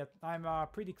up yet. I'm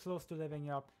pretty close to leveling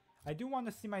up. I do want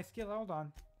to see my skill. Hold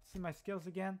on. See my skills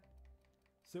again.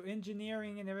 So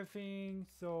engineering and everything.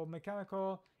 So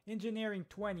mechanical. Engineering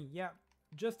 20. Yeah,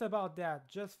 just about that.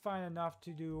 Just fine enough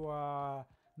to do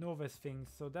novice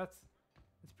things. So that's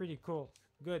pretty cool.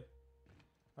 Good.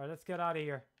 All right, let's get out of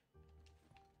here.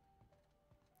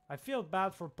 I feel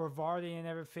bad for Parvati and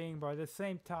everything, but at the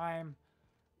same time,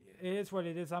 it is what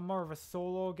it is. I'm more of a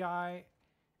solo guy.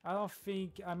 I don't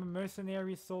think I'm a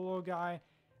mercenary solo guy.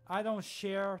 I don't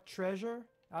share treasure.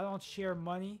 I don't share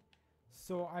money.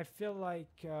 So I feel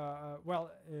like,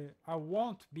 I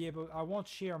won't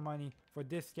share money for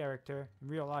this character. In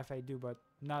real life I do, but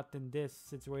not in this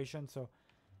situation. So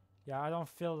yeah, I don't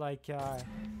feel like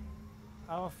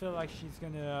she's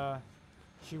gonna,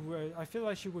 I feel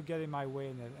like she would get in my way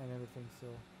and everything. So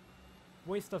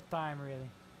waste of time, really.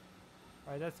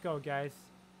 All right, let's go, guys.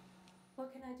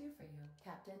 What can I do for you,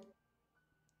 Captain?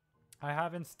 I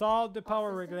have installed the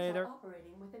power Our systems regulator. are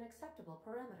operating within acceptable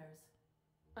parameters.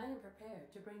 I am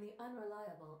prepared to bring the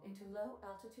unreliable into low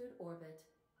altitude orbit.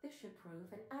 This should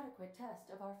prove an adequate test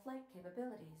of our flight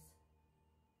capabilities.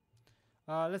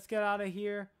 Let's get out of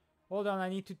here. Hold on, I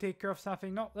need to take care of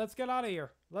something. No, let's get out of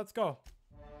here. Let's go.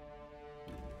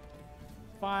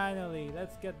 Finally,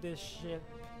 let's get this shit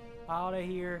out of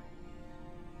here.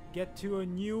 Get to a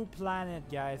new planet,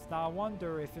 guys. Now I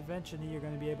wonder if eventually you're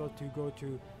going to be able to go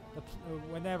to the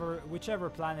whichever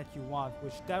planet you want,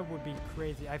 which that would be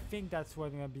crazy. I think that's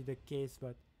what's going to be the case,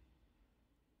 but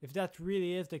if that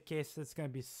really is the case, it's going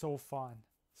to be so fun.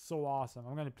 So awesome.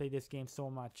 I'm going to play this game so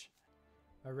much.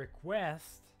 A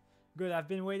request? Good, I've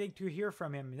been waiting to hear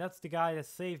from him. That's the guy that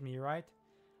saved me, right?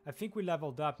 I think we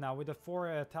leveled up now with the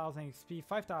 4,000 XP,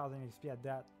 5,000 XP at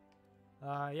that.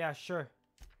 Yeah, sure.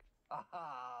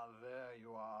 Aha, there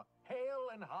you are, hale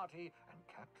and hearty, and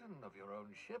captain of your own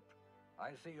ship.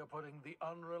 I see you're putting the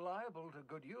unreliable to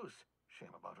good use.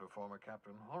 Shame about her former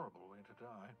captain, horrible way to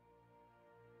die.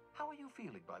 How are you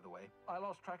feeling, by the way? I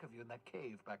lost track of you in that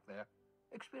cave back there.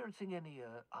 Experiencing any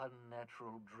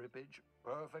unnatural drippage?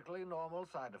 Perfectly normal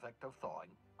side effect of thawing,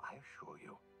 I assure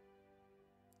you.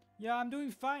 Yeah, I'm doing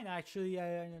fine, actually.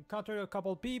 I encountered a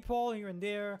couple people here and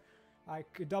there. I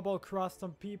double-crossed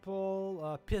some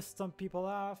people, pissed some people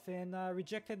off, and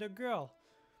rejected a girl.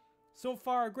 So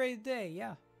far, a great day,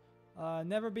 yeah.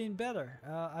 Never been better.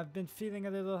 I've been feeling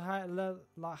a little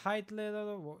height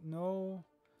little. No.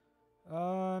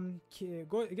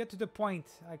 Get to the point,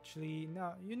 actually.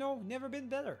 No, you know, never been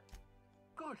better.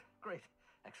 Good, great,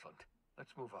 excellent.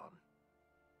 Let's move on.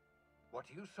 What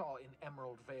you saw in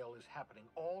Emerald Vale is happening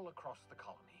all across the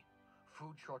colony.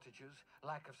 Food shortages,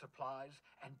 lack of supplies,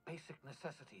 and basic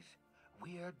necessities.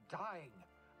 We're dying.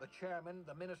 The chairman,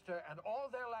 the minister, and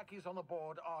all their lackeys on the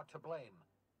board are to blame.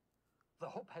 The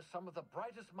Hope has some of the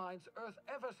brightest minds Earth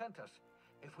ever sent us.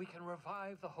 If we can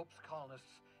revive the Hope's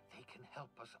colonists, they can help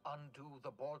us undo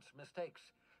the board's mistakes.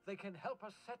 They can help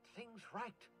us set things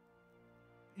right.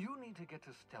 You need to get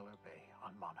to Stellar Bay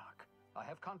on Monarch. I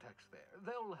have contacts there.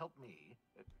 They'll help me,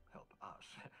 help us,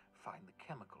 find the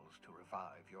chemicals to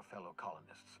revive your fellow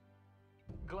colonists.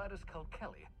 Gladys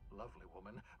Culkelly, lovely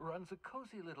woman, runs a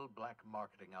cozy little black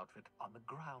marketing outfit on the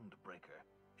Groundbreaker.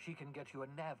 She can get you a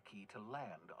nav key to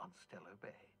land on Stellar Bay.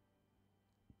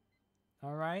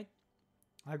 Alright.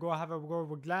 I go have a word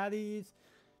with Gladys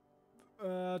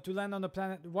to land on the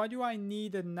planet. Why do I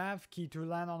need a nav key to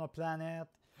land on a planet?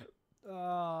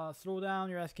 Slow down,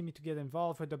 you're asking me to get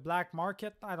involved with the black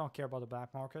market. I don't care about the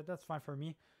black market, that's fine for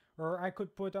me. Or I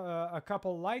could put a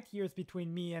couple light years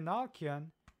between me and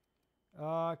Alkion.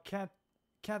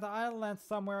 Can't I land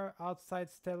somewhere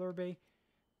outside Stellar Bay?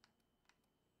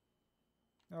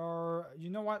 Or, you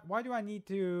know what? Why do I need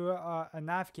to a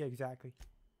nav key exactly?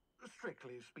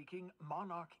 Strictly speaking,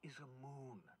 Monarch is a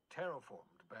moon,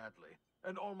 terraformed badly,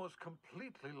 and almost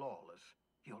completely lawless.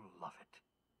 You'll love it.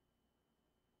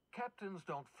 Captains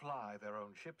don't fly their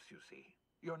own ships, you see.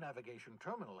 Your navigation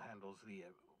terminal handles the,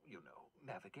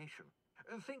 navigation.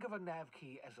 Think of a nav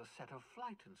key as a set of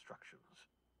flight instructions.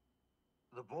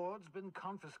 The board's been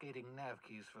confiscating nav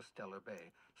keys for Stellar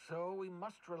Bay, so we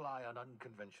must rely on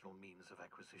unconventional means of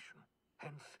acquisition.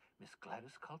 Hence, Miss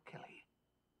Gladys Kilkelly.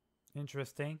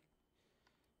 Interesting.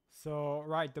 So,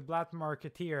 right, the black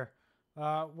marketeer.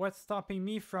 What's stopping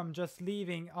me from just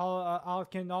leaving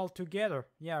Alkin altogether?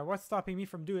 Yeah, what's stopping me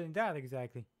from doing that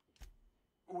exactly?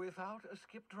 Without a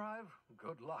skip drive,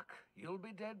 good luck. You'll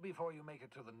be dead before you make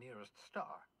it to the nearest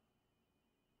star.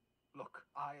 Look,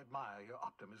 I admire your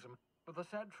optimism, but the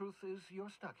sad truth is you're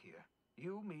stuck here.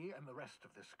 You, me, and the rest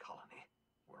of this colony.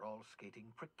 We're all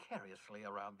skating precariously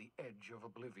around the edge of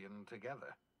oblivion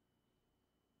together.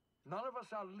 None of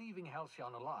us are leaving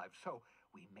Halcyon alive, so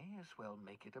we may as well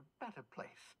make it a better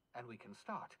place, and we can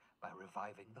start by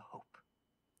reviving the hope.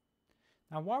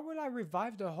 Now, why would I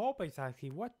revive the hope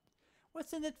exactly?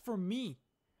 What's in it for me?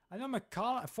 I know I'm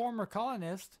a former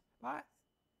colonist.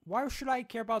 Why should I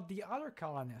care about the other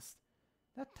colonists?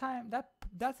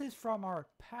 That is from our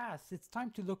past. It's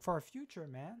time to look for our future,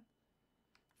 man.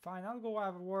 Fine, I'll go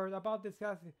have a word about this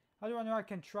guy. How do I know I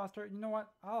can trust her? You know what?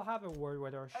 I'll have a word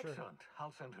with her, sure. Excellent.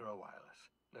 I'll send her a wireless.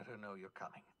 Let her know you're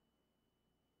coming.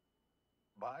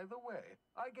 By the way,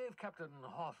 I gave Captain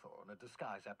Hawthorne a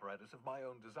disguise apparatus of my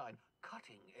own design,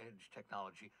 cutting-edge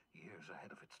technology years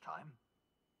ahead of its time.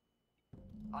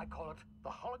 I call it the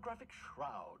holographic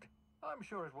shroud. I'm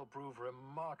sure it will prove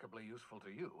remarkably useful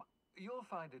to you. You'll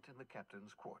find it in the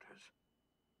captain's quarters.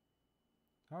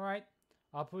 All right.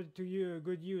 I'll put it to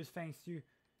good use, thanks to...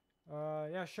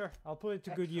 yeah, sure. I'll put it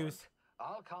to good use.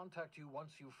 I'll contact you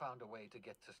once you've found a way to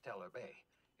get to Stellar Bay.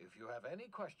 If you have any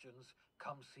questions,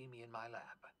 come see me in my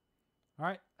lab.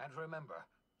 All right. And remember,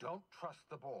 don't trust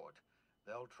the board.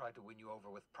 They'll try to win you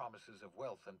over with promises of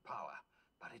wealth and power,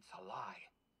 but it's a lie.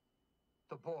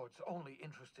 The board's only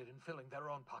interested in filling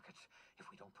their own pockets. If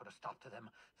we don't put a stop to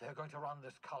them, they're going to run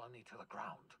this colony to the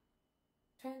ground.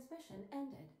 Transmission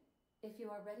ended. If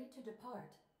you are ready to depart,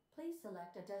 please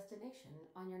select a destination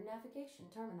on your navigation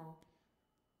terminal.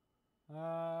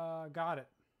 Got it.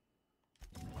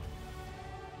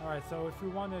 Alright, so if we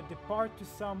want to depart to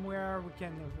somewhere, we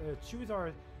can choose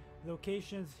our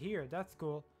locations here. That's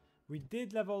cool. We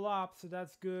did level up, so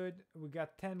that's good. We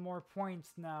got 10 more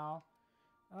points now.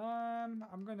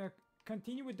 I'm gonna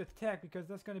continue with the tech because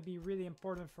that's gonna be really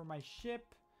important for my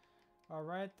ship.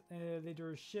 Alright,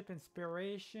 leadership,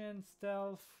 inspiration,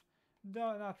 stealth.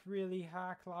 No, not really.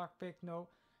 Hack, lockpick, no.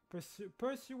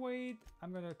 Persuade,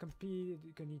 I'm gonna compete.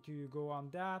 You need to go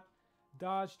on that.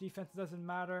 Dodge, defense doesn't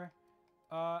matter.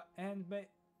 And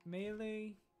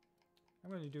melee,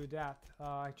 I'm gonna do that.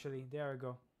 Actually, there we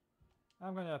go.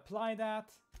 I'm gonna apply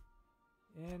that,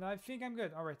 and I think I'm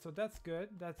good. All right, so that's good.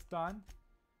 That's done.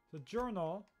 So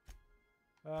journal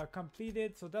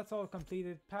completed. So that's all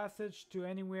completed. Passage to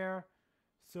anywhere.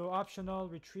 So optional.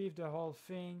 Retrieve the whole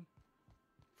thing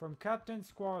from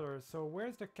captain's quarters. So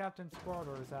where's the captain's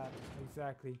quarters at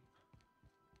exactly?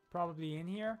 Probably in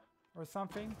here or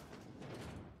something.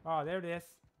 Oh, there it is.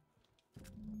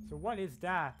 So what is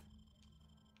that?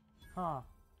 Huh.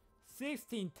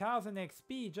 16,000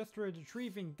 XP just for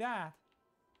retrieving that.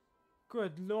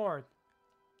 Good lord.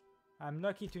 I'm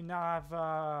lucky to not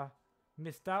have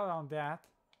missed out on that.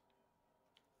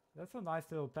 That's a nice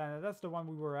little planet. That's the one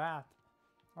we were at.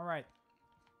 Alright.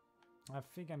 I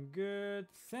think I'm good.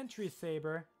 Sentry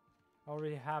Saber. I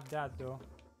already have that though.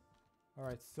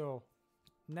 Alright, so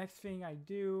next thing I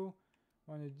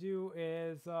want to do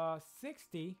is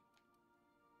 60.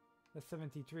 That's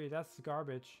 73. That's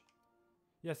garbage.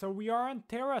 Yeah, so we are on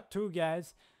Terra 2,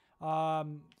 guys.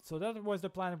 So that was the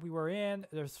planet we were in.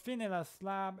 There's Finella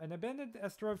Slab, an abandoned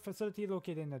asteroid facility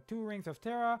located in the 2 rings of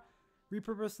Terra,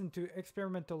 repurposed into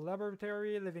experimental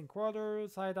laboratory, living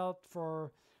quarters, hideout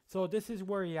for... So this is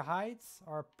where he hides,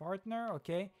 our partner,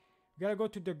 okay. We gotta go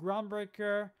to the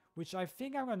Groundbreaker, which I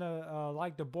think I'm gonna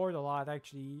like the board a lot,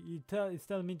 actually. It's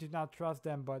telling me to not trust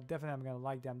them, but definitely I'm gonna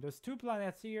like them. There's 2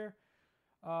 planets here.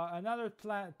 Another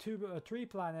planet, 3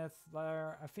 planets.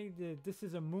 I think this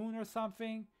is a moon or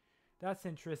something. That's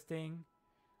interesting.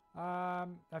 I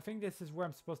think this is where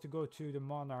I'm supposed to go to, the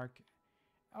Monarch.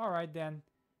 Alright then.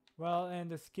 Well, and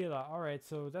the Skilla. Alright,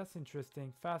 so that's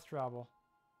interesting. Fast travel.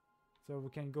 So we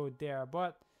can go there.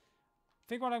 But I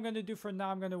think what I'm going to do for now,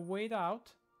 I'm going to wait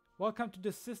out. Welcome to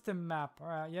the system map.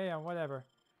 Alright, yeah, whatever.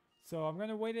 So I'm going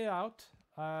to wait it out.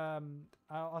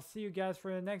 I'll see you guys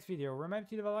for the next video. Remember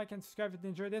to leave a like and subscribe if you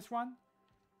enjoyed this one.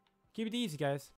 Keep it easy, guys.